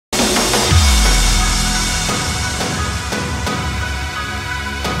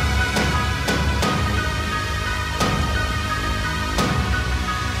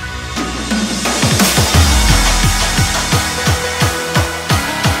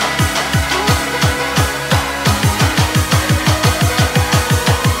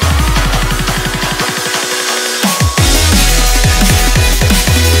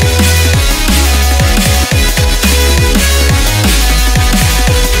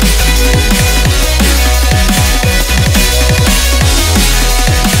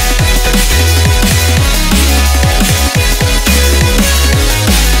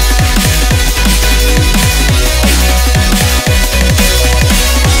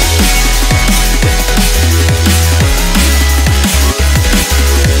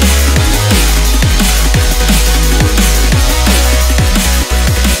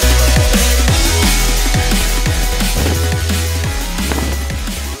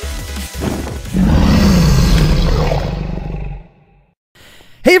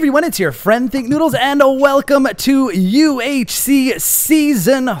everyone, it's your friend Think Noodles, and welcome to UHC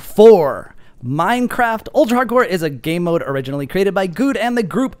Season 4. Minecraft Ultra Hardcore is a game mode originally created by Guude and the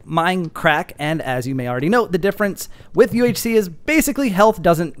group Mindcrack, and as you may already know, the difference with UHC is basically health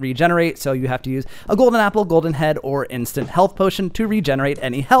doesn't regenerate, so you have to use a golden apple, golden head, or instant health potion to regenerate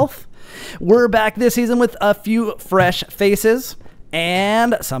any health. We're back this season with a few fresh faces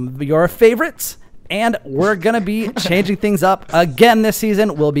and some of your favorites. And we're going to be changing things up again this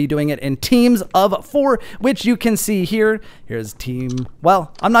season. We'll be doing it in teams of 4, which you can see here. Here's team,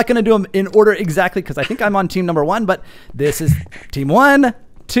 well, I'm not going to do them in order exactly because I think I'm on team number 1, but this is team 1,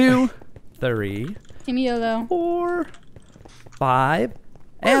 2, 3, Team YOLO, 4, 5,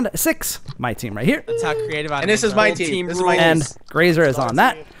 and 6. My team right here. That's how creative I am. And this is my team. This is my And Grazer is on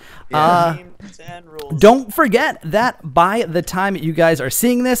that. rules. Don't forget that by the time you guys are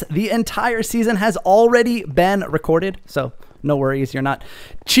seeing this, the entire season has already been recorded. So no worries, you're not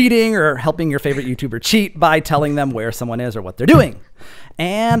cheating or helping your favorite YouTuber cheat by telling them where someone is or what they're doing.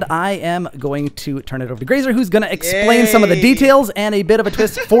 And I am going to turn it over to Grazer, who's going to explain some of the details and a bit of a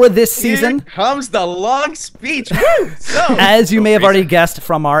twist for this season. Here comes the long speech. Woo! So, as you may have already guessed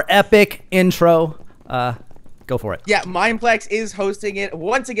from our epic intro, go for it. yeah, Mindplex is hosting it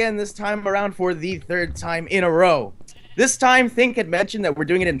once again this time around for the 3rd time in a row. This time, Think had mentioned that we're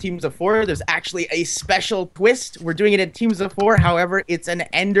doing it in teams of 4. There's actually a special twist. We're doing it in teams of 4. However, it's an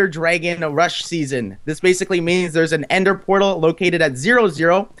Ender Dragon rush season. This basically means there's an Ender portal located at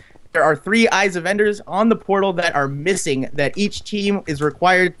 0-0. There are 3 Eyes of Enders on the portal that are missing that each team is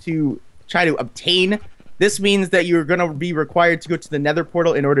required to try to obtain. This means that you're going to be required to go to the Nether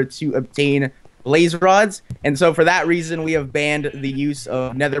portal in order to obtain blaze rods, and so for that reason we have banned the use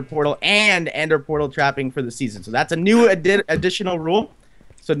of Nether portal and Ender portal trapping for the season. So that's a new additional rule.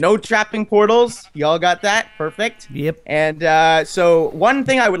 So no trapping portals. Y'all got that? Perfect. Yep. And so one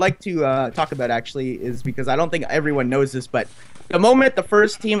thing I would like to talk about actually is, because I don't think everyone knows this, but the moment the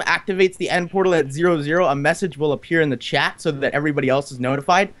first team activates the end portal at 0-0, a message will appear in the chat so that everybody else is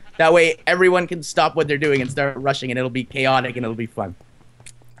notified. That way everyone can stop what they're doing and start rushing, and it'll be chaotic and it'll be fun.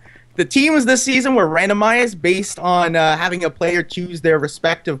 The teams this season were randomized based on having a player choose their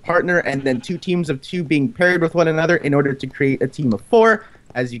respective partner, and then 2 teams of 2 being paired with one another in order to create a team of 4.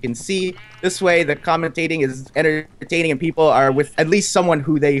 As you can see, this way the commentating is entertaining and people are with at least someone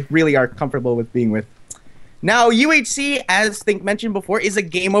who they really are comfortable with being with. Now, UHC, as Think mentioned before, is a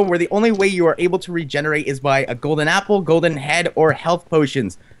game mode where the only way you are able to regenerate is by a golden apple, golden head, or health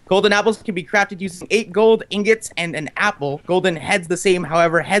potions. Golden apples can be crafted using 8 gold ingots and an apple. Golden heads the same,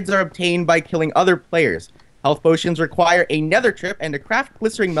 however, heads are obtained by killing other players. Health potions require a nether trip, and to craft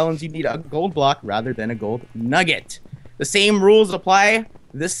glistering melons you need a gold block rather than a gold nugget. The same rules apply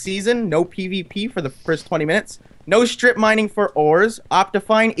this season. No PvP for the first 20 minutes. No strip mining for ores.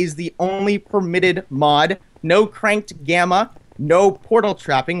 Optifine is the only permitted mod. No cranked gamma. No portal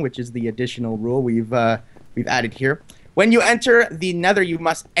trapping, which is the additional rule we've added here. When you enter the Nether, you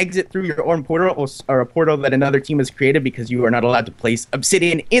must exit through your own portal or a portal that another team has created, because you are not allowed to place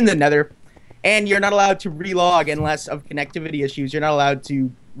obsidian in the Nether. And you're not allowed to relog unless of connectivity issues. You're not allowed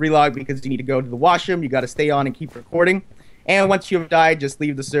to relog because you need to go to the washroom. You got to stay on and keep recording. And once you have died, just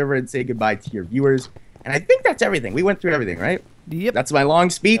leave the server and say goodbye to your viewers. And I think that's everything. We went through everything, right? Yep. That's my long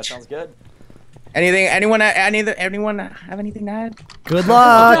speech. That sounds good. Anyone have anything to add? Good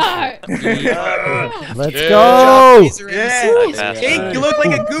luck. Let's go. Yeah. Jake, you look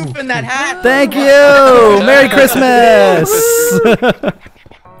like a goof in that hat. Thank you. Merry Christmas.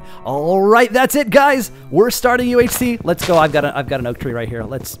 All right, that's it, guys. We're starting UHC. Let's go. I've got an oak tree right here.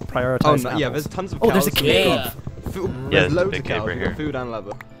 Let's prioritize. Oh, no, yeah, there's tons of cows. Oh, there's a cave. Yeah, there's loads a of cave cows. right here. Food and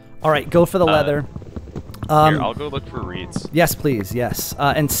leather. All right, go for the leather. Here, I'll go look for reeds. Yes, please. Yes,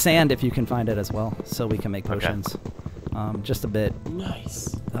 and sand if you can find it as well, so we can make potions. Okay. Just a bit.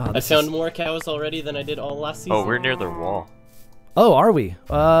 Nice. Oh, I found more cows already than I did all last season. Oh, we're near the wall. Oh, are we?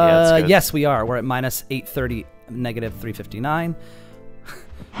 Yeah, yes, we are. We're at minus 830, negative 359.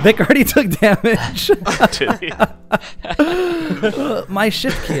 Vic already took damage. My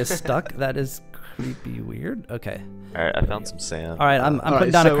shift key is stuck. That is creepy weird. Okay. Alright, I found some sand. Alright, I'm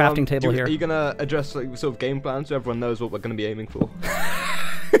putting down a crafting table here. Are you gonna address like sort of game plan so everyone knows what we're gonna be aiming for?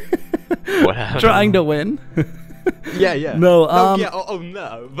 What happened? Trying to win. Yeah. No,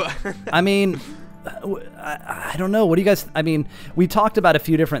 no, but I mean, I don't know. What do you guys? I mean, we talked about a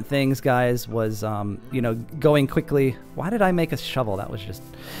few different things, guys. Was you know, going quickly. Why did I make a shovel? That was just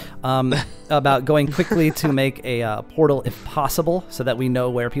about going quickly to make a portal if possible, so that we know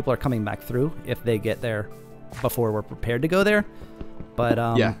where people are coming back through if they get there before we're prepared to go there. But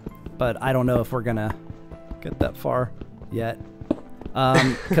yeah. But I don't know if we're gonna get that far yet.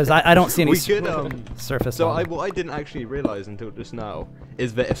 because I don't see any We could, surface. So lava. what I didn't actually realize until just now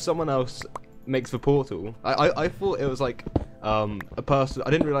is that if someone else makes the portal, I thought it was like a person. I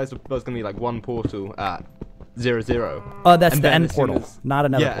didn't realize there was gonna be like one portal at 0, Oh, that's and the then end as soon portal, as- not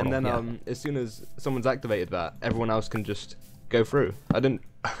another yeah, portal. and then yeah. as soon as someone's activated that, everyone else can just go through. I didn't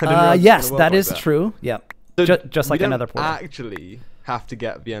realize it was Yes, gonna work that like is that. true. Yep. So Just we like don't another portal. actually have to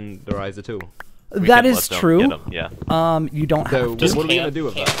get the Enderizer tool. We That can is let them true. get 'em, yeah. You don't So have to. Just what are we camp, gonna do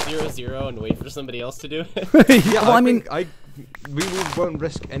with camp that? 0-0 and wait for somebody else to do it. Yeah, well, I mean, think we won't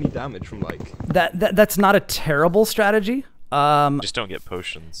risk any damage from like. that's not a terrible strategy. Just don't get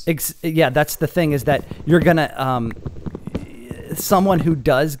potions. Yeah, that's the thing is that you're gonna someone who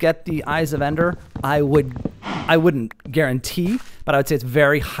does get the Eyes of Ender, I wouldn't guarantee, but I would say it's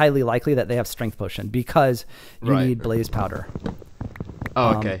very highly likely that they have Strength Potion because you Right. need Blaze Powder.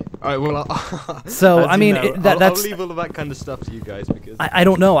 Oh, okay. All right. Well, So, as I you mean, know, it- that's- I'll leave all of that kind of stuff to you guys because. I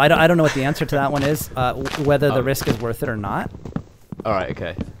don't know. I don't know what the answer to that one is. Whether the Um, risk is worth it or not. All right.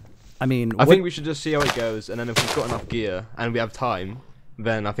 Okay. I mean, I think we should just see how it goes, and then if we've got enough gear and we have time,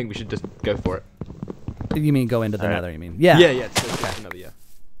 then I think we should just go for it. you mean go into the Alright. Nether? You mean? Yeah. Yeah. It's another yeah.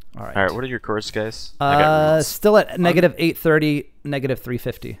 All right. All right, what are your cores, guys? I got reeds. Still at negative 830, negative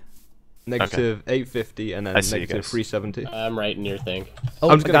 350. Negative 850 and then I see you negative guys. 370. I'm right near thing. Oh,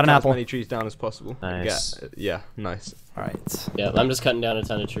 I'm just I gonna got an cut apple. as many trees down as possible. Nice. Yeah. Nice. All right. Yeah, I'm just cutting down a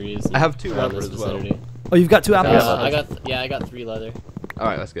ton of trees. I have 2 around leather this as well. vicinity. Oh, you've got 2 apples. I got 3 leather. All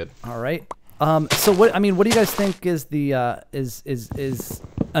right. That's good. All right. So what? I mean, what do you guys think is the is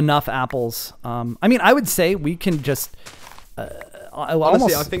enough apples? I mean, I would say we can just. Honestly,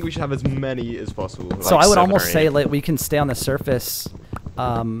 almost, I think we should have as many as possible. so like I would 7 or almost say 8. like we can stay on the surface.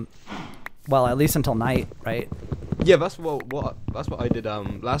 Well, at least until night, right? Yeah, that's what I did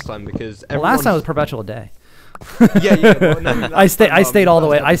last time because Well, last time was everyone's- perpetual day. yeah. Well, no, I stayed all the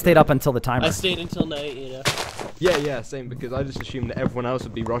way. last I stayed episode. up until the timer. I stayed until night, you know. Yeah, same because I just assumed that everyone else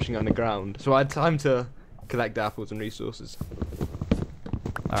would be rushing underground, so I had time to collect apples and resources.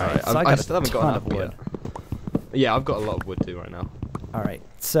 All right. So I I got still a haven't got ton an of apple wood. yet. Yeah, I've got a lot of wood too right now. All right.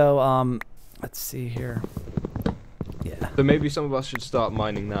 So let's see here. Yeah. So maybe some of us should start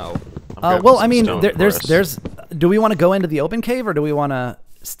mining now. I'm grabbing Well, I some mean, stone there's for us. do we want to go into the open cave or do we want to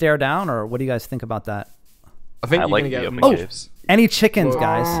stare down or what do you guys think about that? I think I you're like gonna the get. open Oh. caves. Any chickens, Whoa.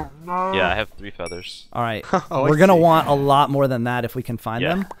 guys? Yeah, I have 3 feathers. All right. Oh, I We're gonna see. want a lot more than that if we can find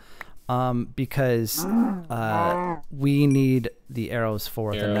Yeah. them, because we need the arrows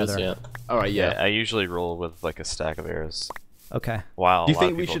for the Arrows, nether. yeah. All right, Yeah, yeah. I usually roll with like a stack of arrows. Okay. Wow. Do you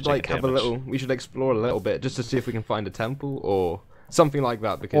think we should like have a little? We should explore a little bit just to see if we can find a temple or something like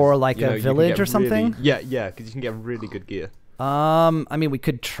that. Because Or like you know, a you can village get or something? Really, yeah, because you can get really good gear. I mean, we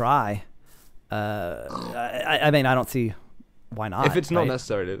could try. I mean, I don't see why not. If it's not right?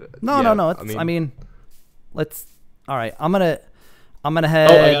 necessary. No, yeah, no. It's, I mean, let's. All right. I'm gonna head.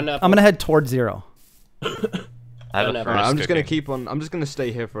 got an apple. I'm gonna head towards 0. I have Don't a have- furnace Alright, I'm just gonna cooking. keep on. I'm just gonna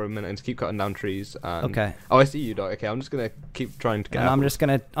stay here for a minute and just keep cutting down trees. And, Okay. Oh, I see you, Doc. Okay, I'm just gonna keep trying to get. And I'm apples. just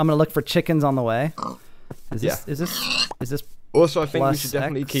gonna look for chickens on the way. Is Yeah. this? Also, I think we plus should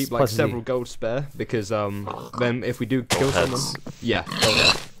definitely X keep like plus Z. several gold spare because then if we do kill Gold someone, heads. yeah,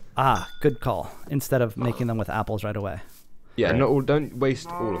 Good call. Instead of making them with apples right away. yeah, Right. not all. Don't waste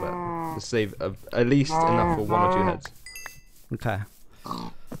all of it. Just save at least enough for 1 or 2 heads. Okay.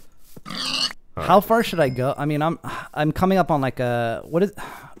 How far should I go? I mean, I'm coming up on like a what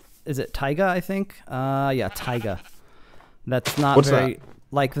is it taiga? I think. Yeah, taiga. That's not What's very that?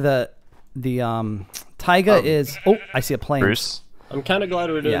 like the taiga is. Oh, I see a plane. Bruce? I'm kind of glad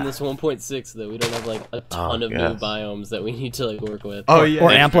we're doing Yeah. this 1.6 though. We don't have like a ton of new yes. biomes that we need to like work with. Oh yeah,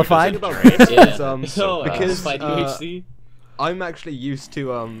 Or yeah. amplified. The thing about this Yeah. is, So, because fight uh, UHC. I'm actually used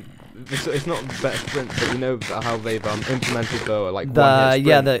to it's not better sprint, but you know how they've implemented the like one hit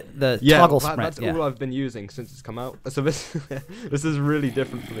Yeah, sprint. the Yeah, toggle that- sprint. that's Yeah. all I've been using since it's come out. So this this is really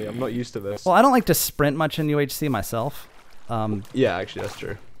different for me. I'm not used to this. Well, I don't like to sprint much in UHC myself, Yeah, actually, that's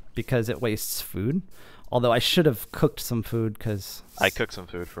true. because it wastes food. Although I should have cooked some food because. I cooked some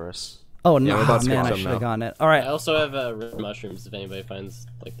food for us. Oh Yeah, no, we're about to man! cook I some should now. have gotten it. All I right. also have red mushrooms if anybody finds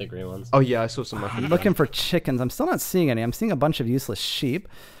like the green ones. Oh yeah, I saw some mushrooms. I'm looking for chickens. I'm still not seeing any. I'm seeing a bunch of useless sheep.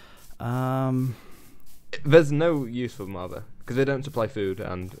 There's no use for them either because they don't supply food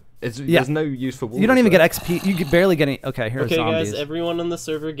and Yeah. there's no use for water. You don't even so- get XP. You barely get any. Okay, here's Okay, zombies. guys, everyone on the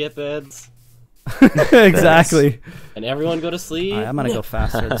server get beds, Exactly. and everyone go to sleep. All right, I'm gonna go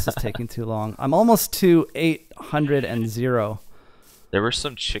faster. This is taking too long. I'm almost to 800. There were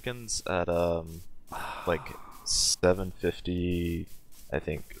some chickens at like 750, I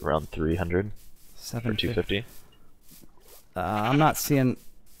think around 300 or 750. 250. I'm not seeing.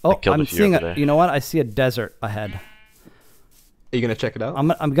 Oh, killed a I'm few seeing over a. there. You know what? I see a desert ahead. Are you gonna check it out?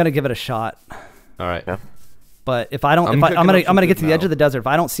 I'm gonna give it a shot. All right. Yeah. But if I don't, I'm I'm cooking gonna up some get to food the edge now. of the desert. If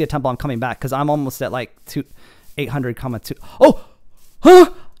I don't see a temple, I'm coming back because I'm almost at like 800, 2. Oh, huh?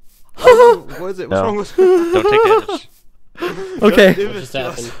 What is it? What's No. wrong with Don't take damage. Okay, do What this just to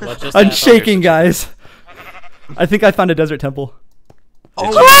us. happened? What just I'm happened? shaking, guys. I think I found a desert temple. Oh,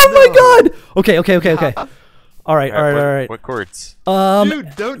 Oh my god! Okay. All right. Alright, What chords?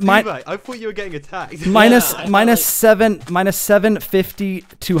 Dude, don't do mine- that. I thought you were getting attacked. minus I minus felt 750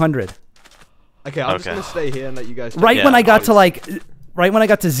 200. Okay, I'm just Okay. gonna stay here and let you guys. Right Yeah, when I got to always. like, right when I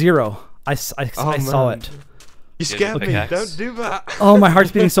got to 0, I saw man. it. You scared me. pickaxe. Don't do that. Oh, my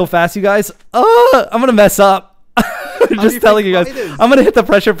heart's beating so fast, you guys. Oh, I'm gonna mess up. I'm do just you telling think you guys. mine is? I'm gonna hit the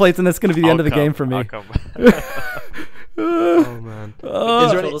pressure plates, and that's gonna be the I'll end of the come, game for me. I'll come. Oh man. Is there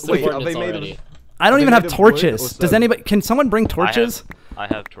Told any? us the Wait, are coordinates they made already. of? I don't Are even they have made of wood or torches. Does stone? anybody? Can someone bring torches? I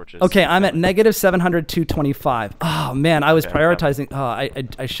have torches. Okay, I'm at negative 700 225. Oh man, I was Okay, prioritizing.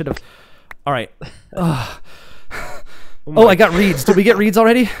 Oh, I should have. All right. Oh, I got reeds. Did we get reeds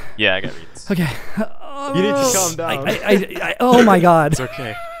already? Yeah, I got reeds. Okay. You need to calm down. Oh my god. It's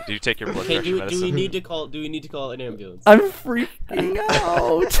okay. Do you take your blood Okay, pressure do medicine? we need to call an ambulance? I'm freaking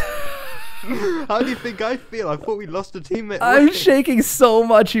out. How do you think I feel? I thought we lost a teammate. I'm already. shaking so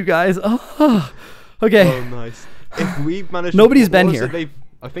much, you guys. Oh. Okay. Oh nice. If we managed. Nobody's what been was here. it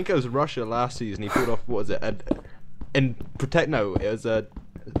I think it was Russia last season. He pulled off. What was it? In protect. No, it was a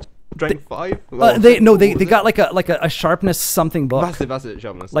strength 5. They got like a sharpness something book. That's it.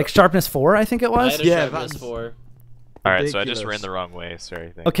 Sharpness. Like sharpness 4, I think it I was. had a Yeah, sharpness that's- 4. All right, so I just ridiculous. ran the wrong way.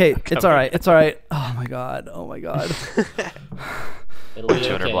 Sorry. Okay, it's all right. It's all right. Oh my god. Oh my god. It'll be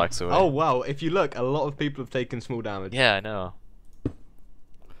 200 okay. blocks away. Oh wow! If you look, a lot of people have taken small damage. Yeah, I know.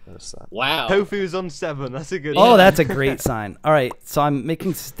 Notice that. Wow. Tofu's on 7. That's a good. Oh, sign. that's a great sign. All right, so I'm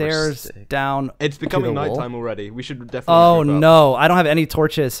making stairs Stay. down. It's to becoming the wall. nighttime already. We should definitely. Oh group up. no, I don't have any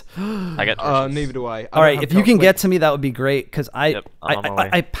torches. I got torches. Neither do I. All right, if you can get to me, that would be great because Yep, I'm on my way.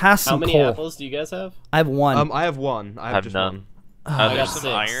 I passed How some many coal. apples do you guys have? I have one. I have one. I I have have just none. I got There's some 6.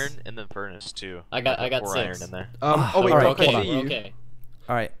 iron in the furnace too. I got 4 6. iron in there. one. Oh wait, all right, Doc, I hold on. see you. Okay.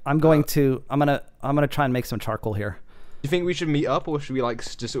 All right, I'm going to. I'm gonna try and make some charcoal here. Do you think we should meet up, or should we like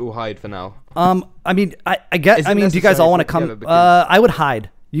just all hide for now? I mean, I get. Is I it mean, do you guys all want to necessary to come? get together? I would hide.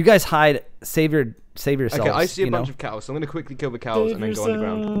 You guys hide. Save yourselves. Okay, I see a you bunch know? of cows, so I'm gonna quickly kill the cows and then go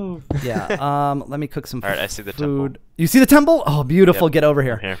underground. Yeah. Let me cook some All right, I see the food. temple. You see the temple? Oh, beautiful. Yep, Get over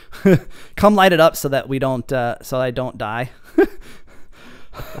I'm here. Come light it up so that we don't. So I don't die.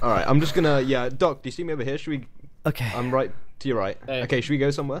 All right, I'm just gonna. Yeah, Doc, do you see me over here? Should we? Okay. I'm right to your right. Hey. Okay, should we go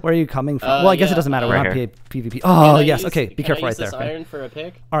somewhere? Where are you coming from? Well, I guess it yeah, doesn't matter. We're right not here. PvP. Oh, Can I yes. use- Okay, be can careful I right use there. this Okay. iron for a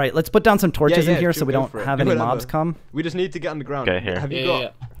pick? All right, let's put down some torches in here sure, so we go don't for it. have Do any whatever. mobs come. We just need to get underground. Okay, here. Have you Yeah, got?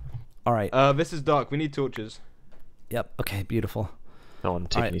 yeah. All right. This is dark. We need torches. Yep. Okay. Beautiful. Don't want to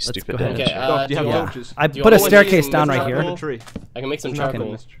take Alright, any let's stupid go ahead. damage. Okay, Doc, do you have do you- torches? I Do you put a want me to staircase use down this right In here. the tree. I can make some There's nothing in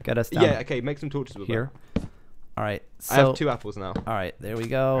charcoal. this tree. Get us down Yeah. Okay, make some torches with here. All right. that. I have So. 2 apples now. All right. There we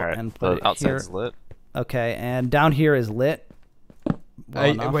go. All right, And put it the outside's here. lit. Okay. And down here is lit. Well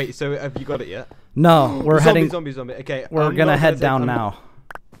Hey, enough. wait. So have you got it yet? No, we're heading. Zombie. Okay. We're I'm gonna not head take- down I'm- now.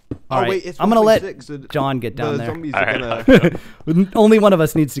 Oh All right. wait, it's I'm gonna let 1.6, so John get down the there. Zombies All are right, gonna. Only one of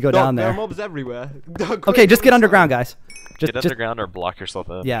us needs to go Doc, down there are there. mobs everywhere. Doc, Okay, quick, just come get inside. underground, guys. Get Just underground or block yourself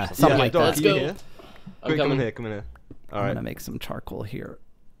up. Yeah, or something Yeah, like Doc, that. Let's are you go. here? I'm Quick, come in coming. here. Come in here. All I'm right. gonna make some charcoal here.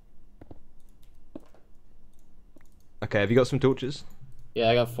 Okay, have you got some torches? Yeah,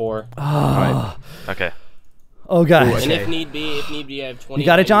 I got 4. Oh, Okay. oh god. Ooh, And okay. if need be, I have 20. You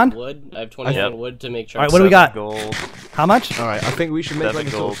got it, John? Wood. I have 20 Yep. wood to make All right, charcoal. what do we got? 7 gold. How much? All right, I think we should make 7 like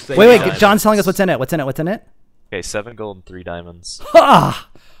a sort gold. of safe Wait, Diamonds. John's telling us what's in it. What's in it? What's in it? Okay, 7 gold and 3 diamonds. Ah!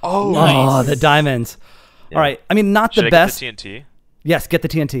 Oh, Oh, the diamonds. Yeah. All right. I mean, not Should the I best. get the TNT? Yes, get the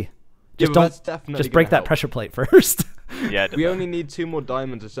TNT. Just but that's don't. definitely Just break gonna that help. pressure plate first. Yeah, I did We that. only need 2 more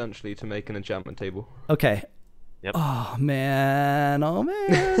diamonds essentially to make an enchantment table. Okay. Yep. Oh man. Oh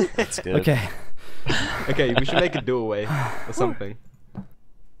man. That's good. Okay. Okay, we should make a doorway or something.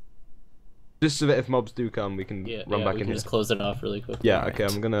 Just so that if mobs do come, we can Yeah, run yeah, back we in can here. just close it off really quick. Yeah, Alright. okay,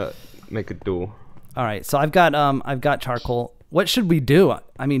 I'm gonna make a door. All right. So I've got charcoal. What should we do?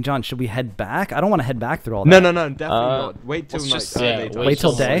 I mean, John, should we head back? I don't want to head back through all that. No, definitely not. Wait till let's night. just- yeah, daytime. Wait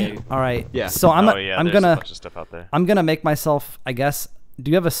till till day. morning. All right. Yeah. So I'm Oh yeah, I'm there's a gonna bunch of stuff out there. I'm gonna make myself. I guess.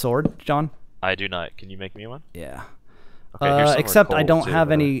 Do you have a sword, John? I do not. Can you make me one? Yeah. Okay, here's some more Except I coal, don't too, have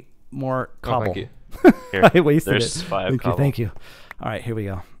by the way. any more Oh, cobble. thank you. Here, I wasted there's it. 5 Thank you. cobble. Thank you. All right. Here we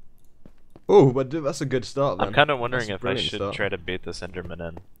go. Oh, but dude, that's a good start then. I'm kind of wondering That's a if I brilliant should start. try to bait this Enderman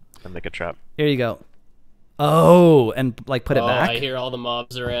in and make a trap. Here you go. Oh, and like put it back. I hear all the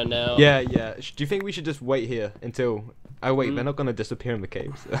mobs around now. Yeah, yeah. Do you think we should just wait here until? Oh wait, they're not gonna disappear in the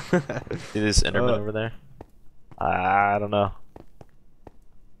caves. See this Enderman over there? I don't know.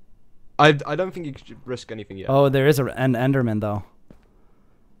 I don't think you should risk anything yet. Oh, there is an Enderman though.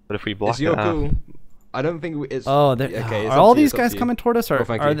 But if we block It's your it off, cool. I don't think it's. Oh, okay. It's are up all to you, these it's up guys to you. coming toward us, or Oh,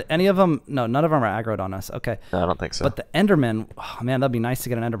 thank are you. any of them? No, none of them are aggroed on us. Okay, no, I don't think so. but the Enderman, oh, man, that'd be nice to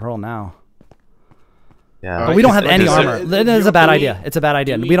get an Ender Pearl now. yeah, But Alright, we don't is- have like, any is armor. it- That is is your a bad cool- idea. It's a bad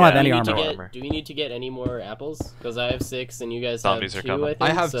idea. Do We don't have do any we need to armor. get- Do we need to get any more apples? Because I have 6 and you guys Zombies have are 2, coming. I think.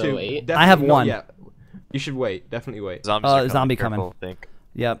 I have so 2. 8. Definitely I have not 1. yet. You should wait. Definitely wait. Zombies are zombie coming. coming. Careful, think.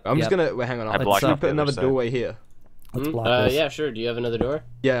 Yep. I'm just yep. gonna wait. Hang on. I I'll blocked just off put the other another side. doorway here. Let's block this. Yeah, sure. Do you have another door?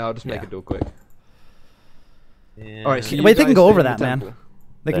 Yeah, I'll just make Yeah. a door quick. Yeah. All right. So you Wait, they can guys go stay over in the that, man. temple.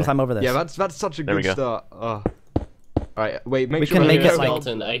 They can There. climb over this. Yeah, that's such a There we good go. start. All right. Wait. Make We sure can I make hear it a like-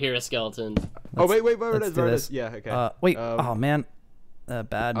 skeleton. I hear a skeleton. Oh wait, where it let's is? do Where it this. is? Yeah. Okay. Wait. Oh man. Bad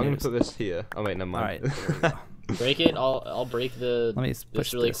I'm gonna news. put this here. Oh wait, never All mind. right. Break it. I'll break the. Let me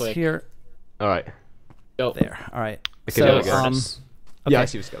push really this quick. here. All right. Go. There. All right. Okay, there we So go. okay. Yeah, I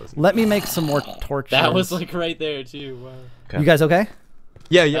see the skeleton. Let me make some more torches. That was like right there too. Wow. Okay. You guys okay?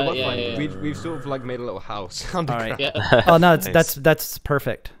 Yeah, yeah, we're yeah, fine. yeah. We've sort of like made a little house All underground. right. Yeah. Oh no, Nice. that's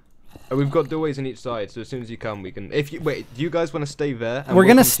perfect. We've got doorways on each side, so as soon as you come, we can. If you wait, do you guys want to stay there? And We're we'll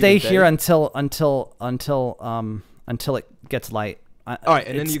gonna come to you stay in the here day? until it gets light. All right,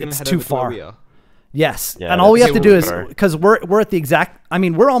 and then It's- you're gonna it's head too over to where far. we are. Yes, Yeah, and all we that's have to do is better. because we're at the exact. I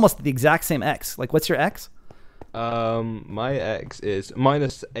mean, we're almost at the exact same X. Like, what's your X? My X is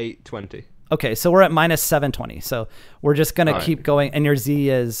minus 820. Okay, so we're at minus 720. So we're just gonna Alright. keep going, and your Z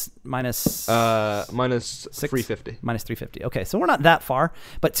is minus Minus 6? 350. Minus 350. Okay, so we're not that far,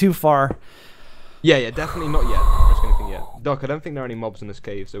 but too far. Yeah, yeah, definitely not yet. Risk anything yet. Doc, I don't think there are any mobs in this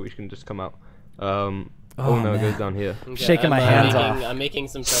cave, so we can just come out. Oh no, it man. goes down here. Okay, Shaking my hands off. I'm making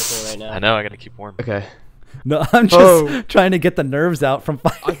some charcoal right now. I know. I gotta keep warm. Okay. No, I'm just Oh. trying to get the nerves out from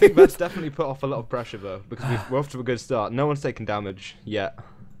fighting. I think that's definitely put off a lot of pressure though, because we're off to a good start. No one's taken damage yet.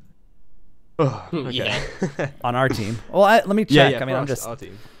 Oh, okay. Yeah. on our team. Well, let me check. Yeah, yeah, I mean, for I'm us, just. our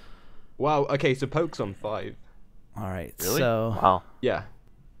team. Wow. Okay, so Poke's on 5. All right. Really? So. Wow. Yeah.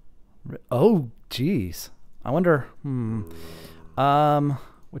 Oh, jeez. I wonder.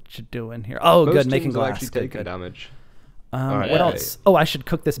 What you doing here? Oh, Most good. Making teams are glass. actually Good, taking good. damage. What Yeah. else? Oh, I should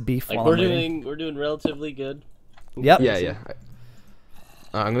cook this beef Like while we're I'm waiting. doing relatively good. Yep. Yeah, yeah.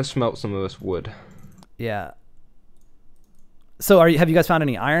 I'm gonna smelt some of this wood. Yeah. So, have you guys found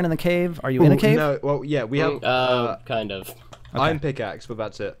any iron in the cave? Are you in a Ooh, cave? No. Well, yeah, we have Kind of. iron pickaxe, but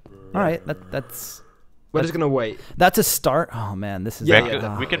that's it. All right. That's We're just gonna wait. a start. Oh man, this is. Yeah, We, yeah.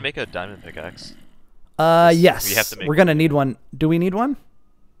 could, we can make a diamond pickaxe. Yes. we have to make We're gonna one. need one. Do we need one?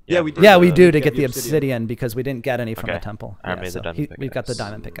 Yeah, we do. Yeah, we do to get get the the obsidian. obsidian because we didn't get any from the Okay. temple. I made the so diamond we've got the pickaxe.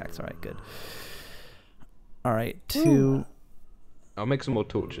 diamond pickaxe. All right, good. All right, 2. I'll make some more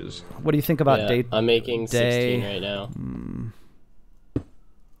torches. What do you think about Yeah, day? I'm making 16 day- right now.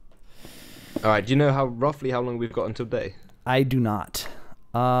 All right. Do you know roughly how long we've got until day? I do not.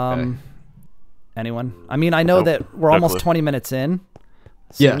 Okay. Anyone? I mean, I know Nope. that we're No almost clue. 20 minutes in.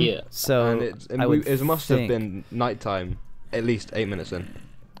 Yeah. Yeah. So And I would it must have think- been nighttime, at least 8 minutes in.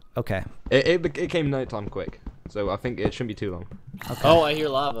 Okay. It came nighttime quick, so I think it shouldn't be too long. Oh, I hear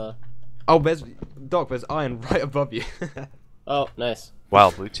lava. Oh, there's iron right above you. Oh, nice.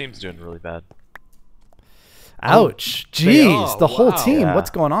 Wow, blue team's doing really bad. Ouch! they Jeez, are, the whole wow. team. Yeah. What's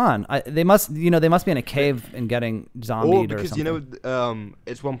going on? They must be in a cave and getting zombied Or or because something.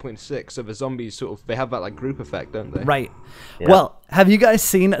 it's 1.6, so the zombies sort of they have that like group effect, don't they? Right. Yeah. Well, have you guys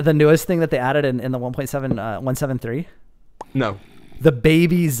seen the newest thing that they added in the 1.7 173? No. The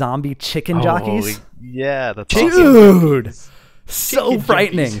baby zombie chicken jockeys. Yeah, that's awesome. Dude, so Chicken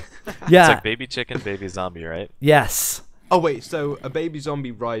frightening. jockeys. Yeah. It's like baby chicken, baby zombie, right? Yes, Oh wait, so a baby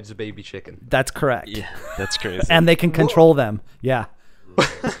zombie rides a baby chicken. that's correct. Yeah, that's crazy. And they can control them. Yeah.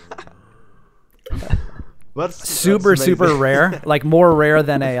 That's Super amazing. rare, like more rare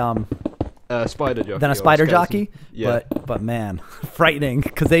than a spider jockey. than or a spider skeleton. jockey. Yeah. But man, frightening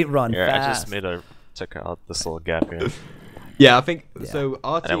because they run Here, I fast. just took out this little gap here. Yeah, I think so.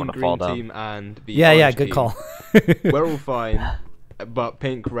 Our I didn't team, wanna fall green down. team, and the Yeah, orange good team, call. we're all fine, but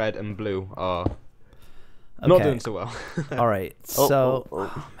pink, red, and blue are not Okay. doing so well. All right. Oh, So, oh,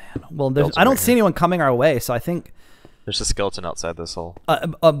 oh. man. Well, Builds I don't right see here. anyone coming our way, so I think. There's a skeleton outside this hole. But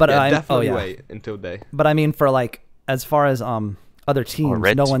Yeah, I definitely yeah. wait until day. But I mean, for like as far as other teams,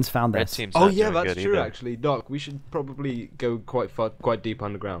 red no te- one's found red this. team's Oh not yeah, doing that's good true either. actually. Doc, we should probably go quite deep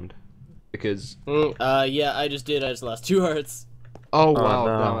underground, because Yeah, I just did. I just lost 2 hearts. Oh wow.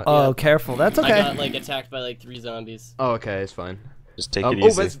 no. Damn it. Oh, Yeah. careful. That's I okay. got like attacked by like 3 zombies. Oh, okay, it's fine. Just take it Oh,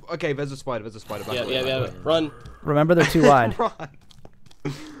 easy. there's a spider. There's a spider. Back Yeah, away, yeah, back yeah. away. Run. Remember, they're too wide. Run.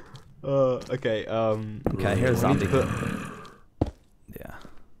 Okay. Okay, here's a we need to zombie. Yeah.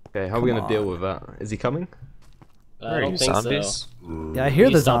 Okay, how are we Come gonna deal on. with that? Is he coming? I don't think zombies? so. Yeah, I hear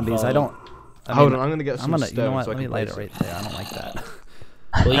Please the stop zombies. I following. don't. I Hold mean, on, I'm gonna get some I'm gonna. stone You know what? so I Let me can light place it right there. I don't like that.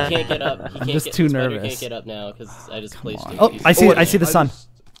 Well, he can't get up. He can't just get, too the spider nervous. can't get up now because I just placed him. Oh, He's- I see the sun.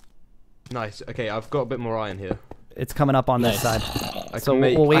 Nice. Okay, I've got a bit more iron here. It's coming up on this Nice. side. I So can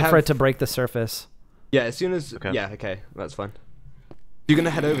make, we'll wait I for have- it to break the surface. Yeah, as soon as. Okay. Yeah, okay, that's fine. You're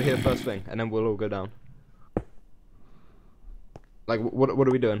gonna head over here first thing, and then we'll all go down. Like, what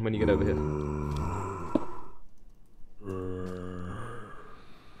are we doing when you get over here?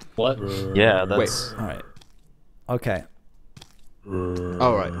 What? Yeah, that's. All right. Okay.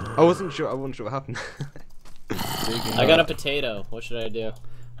 All right. I wasn't sure what happened. I got a potato. What should I do?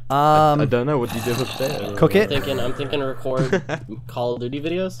 I don't know. What do you do with potato? Cook it. I'm thinking record Call of Duty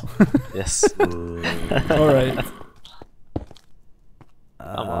videos. Yes. All right.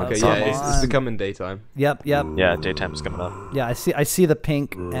 Okay, come yeah, it's on. becoming daytime. Yep. Yeah, daytime's coming up. Yeah, I see the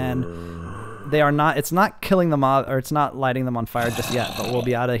pink, and they are not. It's not killing them off, or it's not lighting them on fire just yet. But we'll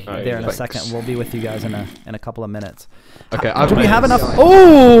be out of Alright, there in a thanks. second. We'll be with you guys in a couple of minutes. Okay, Do we made have it. enough?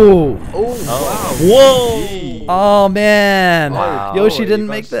 Oh! Oh. Wow. Oh man! Wow. Yoshi Oh, didn't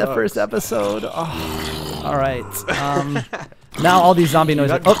you make guys that suck. first episode. Oh. All right. Now all these zombie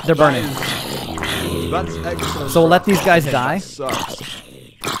noises. That- Oh, they're burning. That's excellent. So we'll let these guys Okay, die. that sucks.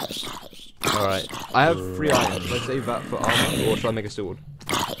 All right, I have 3 iron. Should I save that for armor, or should I make a sword?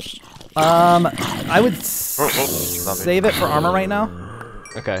 I would zombie. save it for armor right now.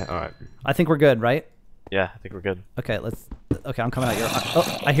 Okay, all right. I think we're good, right? Yeah, I think we're good. Okay, let's. Okay, I'm coming out your.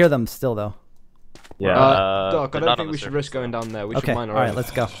 Oh, I hear them still though. Yeah. Doc, I they're don't not on think the we should surface, risk going down there. We should Okay, mine all our right, own.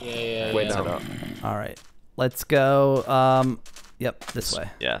 let's go. Yeah. Way yeah. down. All right, let's go. Yep, this way.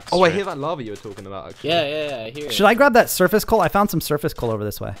 Yeah. Oh, I straight. hear that lava you were talking about. Actually. Yeah. I hear it. Should I grab that surface coal? I found some surface coal over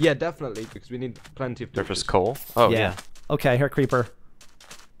this way. Yeah, definitely, because we need plenty of Surface torches. coal. Oh yeah. Okay, I hear creeper.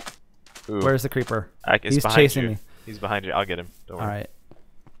 Ooh. Where's the creeper? He's He's behind chasing you. me. He's behind you. I'll get him. Don't All worry. right.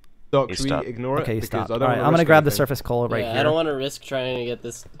 Doc, He should we stopped. ignore it? Okay, he Because stopped. I All don't right, wanna I'm gonna risk grab the anything. surface coal right Yeah, here. I don't want to risk trying to get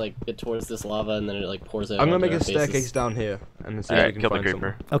this get towards this lava and then it like pours out. I'm gonna onto make a our faces. staircase down here, and then see if we Alright, can kill the find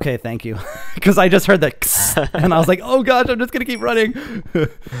creeper. someone. Okay, thank you. Because I just heard the and I was like, oh gosh, I'm just gonna keep running.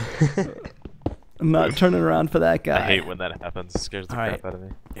 I'm not turning around for that guy. I hate when that happens. It scares the Alright. crap out of me.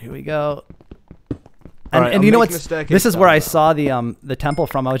 Here we go. Alright, And I'm you know making a what's staircase this is where down I there. saw the temple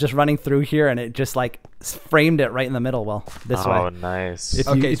from. I was just running through here and it just like framed it right in the middle. Well, this Oh, way. nice. If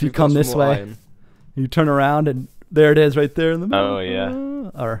Okay, you so we've got come some this more way, iron. you turn around and there it is right there in the middle. Oh, yeah.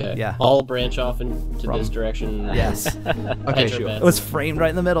 Or Okay. yeah. I'll branch off into From- this direction. Yes. Okay, Hedge our sure. bets. It was framed right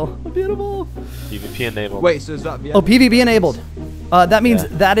in the middle. Beautiful. PvP enabled. Wait, so is that the Oh, end? PvP enabled. That means Yeah.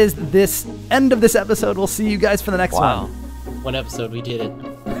 that is this end of this episode. We'll see you guys for the next Wow. one. One episode, we did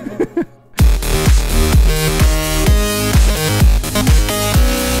it.